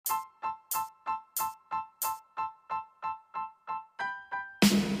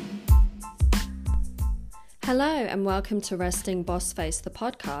Hello and welcome to Resting Boss Face, the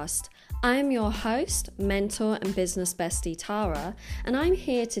podcast. I'm your host, mentor and business bestie Tara, and I'm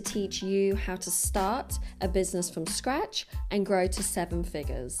here to teach you how to start a business from scratch and grow to 7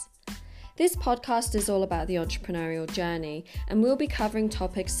 figures. This podcast is all about the entrepreneurial journey, and we'll be covering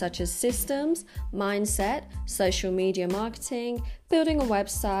topics such as systems, mindset, social media marketing, building a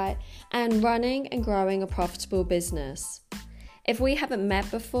website, and running and growing a profitable business. If we haven't met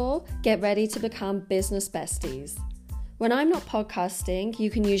before, get ready to become business besties. When I'm not podcasting,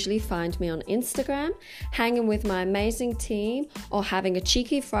 you can usually find me on Instagram, hanging with my amazing team, or having a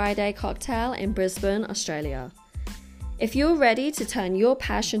cheeky Friday cocktail in Brisbane, Australia. If you're ready to turn your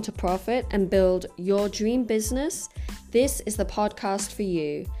passion to profit and build your dream business, this is the podcast for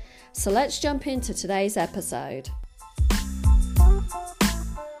you. So let's jump into today's episode.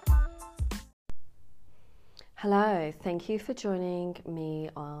 Hello, thank you for joining me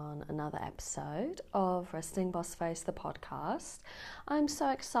on another episode of Resting Boss Face, the podcast. I'm so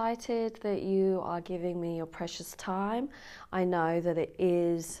excited that you are giving me your precious time. I know that it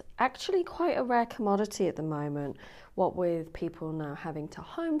is actually quite a rare commodity at the moment, what with people now having to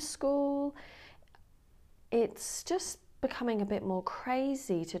homeschool. It's just becoming a bit more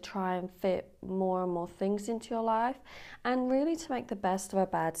crazy to try and fit more and more things into your life and really to make the best of a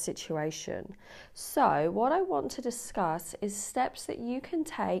bad situation. So what I want to discuss is steps that you can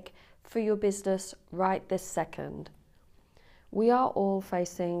take for your business right this second. We are all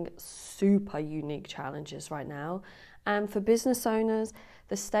facing super unique challenges right now, and for business owners,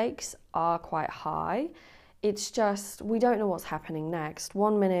 the stakes are quite high. It's just, we don't know what's happening next.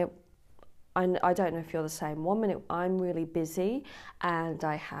 One minute, I don't know if you're the same. One minute I'm really busy and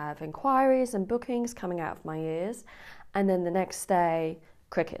I have inquiries and bookings coming out of my ears, and then the next day,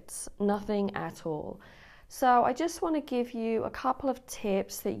 crickets, nothing at all. So I just want to give you a couple of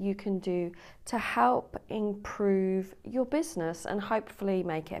tips that you can do to help improve your business and hopefully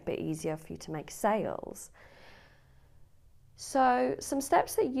make it a bit easier for you to make sales. So some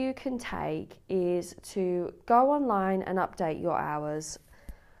steps that you can take is to go online and update your hours.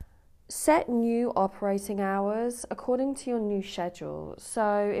 Set new operating hours according to your new schedule.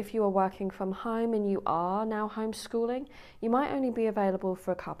 So if you are working from home and you are now homeschooling, you might only be available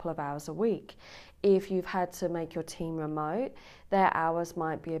for a couple of hours a week. If you've had to make your team remote, their hours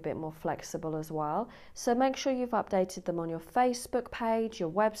might be a bit more flexible as well. So make sure you've updated them on your Facebook page,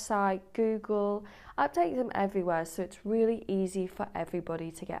 your website, Google. Update them everywhere so it's really easy for everybody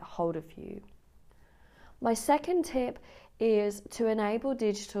to get hold of you. My second tip is to enable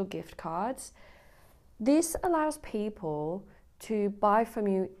digital gift cards. This allows people to buy from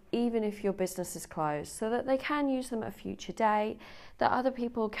you even if your business is closed, so that they can use them at a future date, that other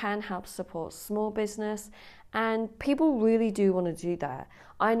people can help support small business, and people really do want to do that.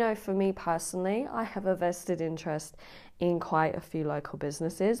 I know for me personally, I have a vested interest in quite a few local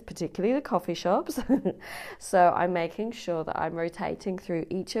businesses, particularly the coffee shops. So I'm making sure that I'm rotating through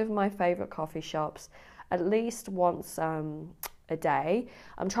each of my favorite coffee shops at least once a day.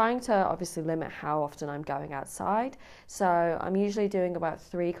 I'm trying to obviously limit how often I'm going outside. So I'm usually doing about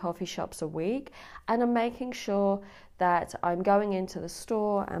 3 coffee shops a week, and I'm making sure that I'm going into the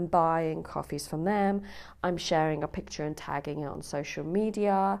store and buying coffees from them. I'm sharing a picture and tagging it on social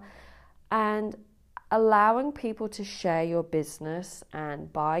media, and allowing people to share your business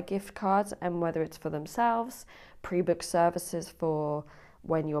and buy gift cards, and whether it's for themselves, pre-book services for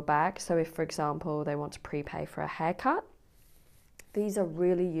when you're back. So if, for example, they want to prepay for a haircut, these are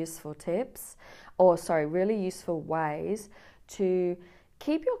really useful really useful ways to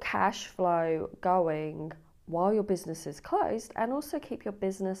keep your cash flow going while your business is closed, and also keep your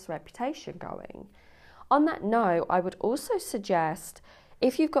business reputation going. On that note, I would also suggest,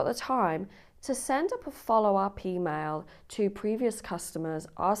 if you've got the time, to send up a follow-up email to previous customers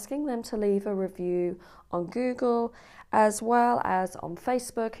asking them to leave a review on Google as well as on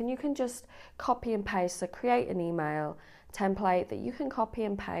Facebook, and you can just copy and paste, so create an email template that you can copy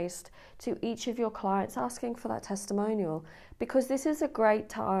and paste to each of your clients asking for that testimonial, because this is a great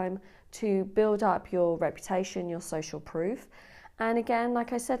time to build up your reputation, your social proof. And again,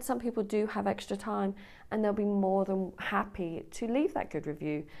 like I said, some people do have extra time and they'll be more than happy to leave that good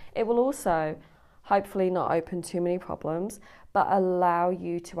review. It will also hopefully not open too many problems, but allow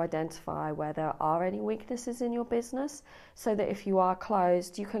you to identify where there are any weaknesses in your business, so that if you are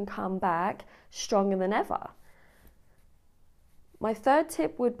closed, you can come back stronger than ever. My third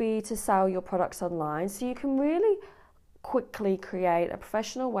tip would be to sell your products online. So you can really quickly create a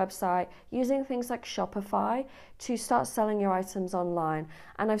professional website using things like Shopify to start selling your items online.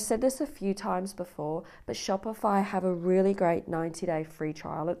 And I've said this a few times before, but Shopify have a really great 90-day free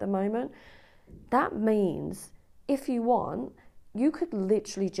trial at the moment. That means if you want, you could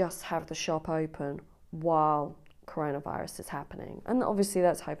literally just have the shop open while coronavirus is happening. And obviously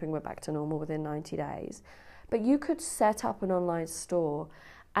that's hoping we're back to normal within 90 days. But you could set up an online store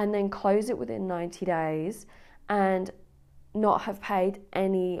and then close it within 90 days and not have paid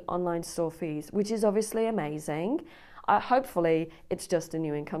any online store fees, which is obviously amazing. Hopefully it's just a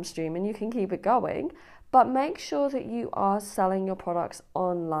new income stream and you can keep it going. But make sure that you are selling your products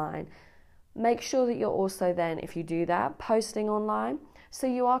online. Make sure that you're also then, if you do that, posting online, so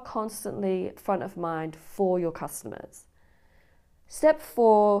you are constantly front of mind for your customers. Step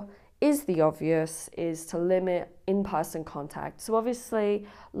 4 is the obvious, is to limit in-person contact. So obviously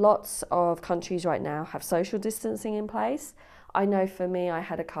lots of countries right now have social distancing in place. I know for me, I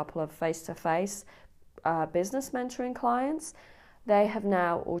had a couple of face-to-face business mentoring clients. They have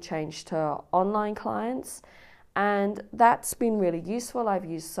now all changed to online clients, and that's been really useful. I've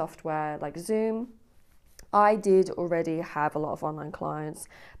used software like Zoom. I did already have a lot of online clients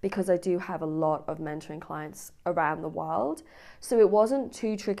because I do have a lot of mentoring clients around the world. So it wasn't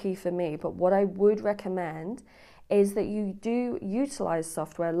too tricky for me, but what I would recommend is that you do utilize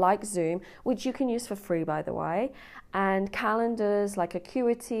software like Zoom, which you can use for free, by the way, and calendars like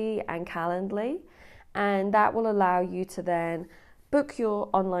Acuity and Calendly, and that will allow you to then book your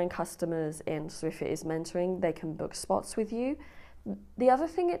online customers in. So if it is mentoring, they can book spots with you. The other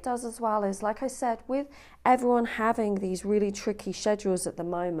thing it does as well is, like I said, with everyone having these really tricky schedules at the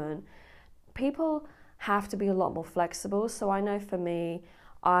moment, people have to be a lot more flexible. So I know for me,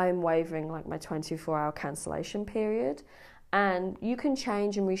 I'm waiving like my 24-hour cancellation period, and you can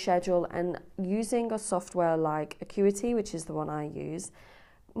change and reschedule. And using a software like Acuity, which is the one I use,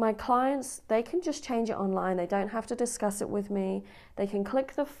 my clients, they can just change it online. They don't have to discuss it with me. They can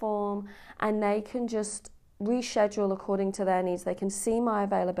click the form and they can just reschedule according to their needs. They can see my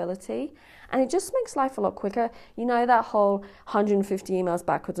availability, and it just makes life a lot quicker. You know, that whole 150 emails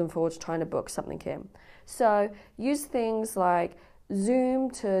backwards and forwards trying to book something in. So use things like Zoom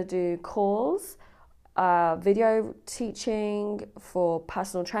to do calls, video teaching for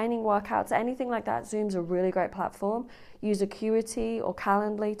personal training workouts, anything like that. Zoom's a really great platform. Use Acuity or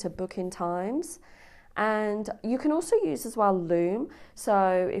Calendly to book in times. And you can also use as well Loom.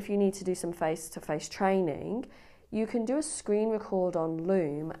 So if you need to do some face-to-face training, you can do a screen record on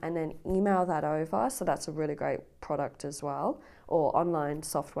Loom and then email that over. So that's a really great product as well, or online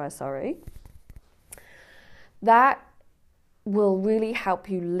software, sorry. That will really help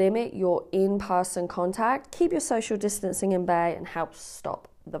you limit your in-person contact, keep your social distancing in bay, and help stop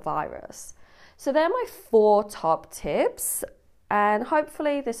the virus. So they're my 4 top tips, and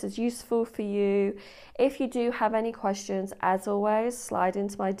hopefully this is useful for you. If you do have any questions, as always, slide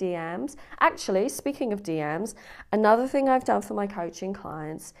into my DMs. Actually, speaking of DMs, another thing I've done for my coaching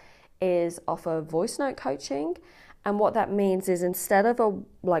clients is offer voice note coaching. And what that means is, instead of a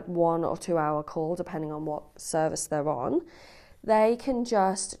 1 or 2 hour call, depending on what service they're on, they can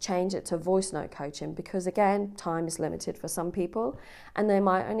just change it to voice note coaching, because again, time is limited for some people and they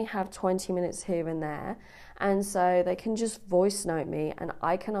might only have 20 minutes here and there. And so they can just voice note me and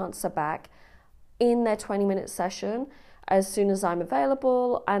I can answer back in their 20-minute session as soon as I'm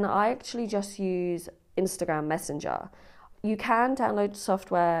available. And I actually just use Instagram Messenger. You can download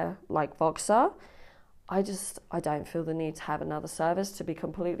software like Voxer. I don't feel the need to have another service, to be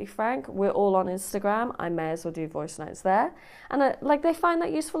completely frank. We're all on Instagram. I may as well do voice notes there. And they find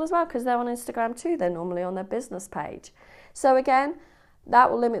that useful as well, because they're on Instagram too. They're normally on their business page. So again,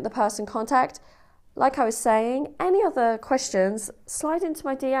 that will limit the person contact. Like I was saying, any other questions, slide into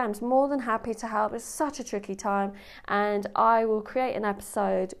my DMs. More than happy to help. It's such a tricky time, and I will create an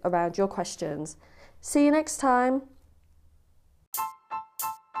episode around your questions. See you next time.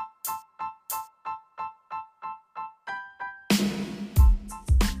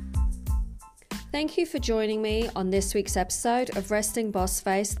 Thank you for joining me on this week's episode of Resting Boss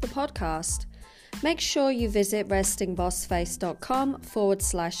Face, the podcast. Make sure you visit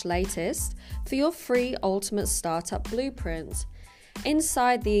restingbossface.com/latest for your free ultimate startup blueprint.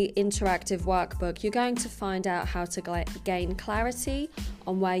 Inside the interactive workbook, you're going to find out how to gain clarity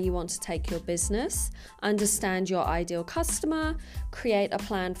on where you want to take your business, understand your ideal customer, create a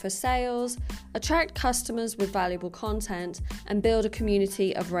plan for sales, attract customers with valuable content, and build a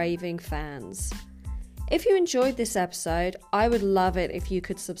community of raving fans. If you enjoyed this episode, I would love it if you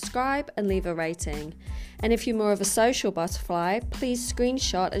could subscribe and leave a rating. And if you're more of a social butterfly, please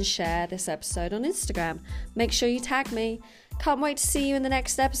screenshot and share this episode on Instagram. Make sure you tag me. Can't wait to see you in the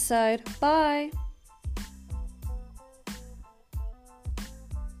next episode. Bye.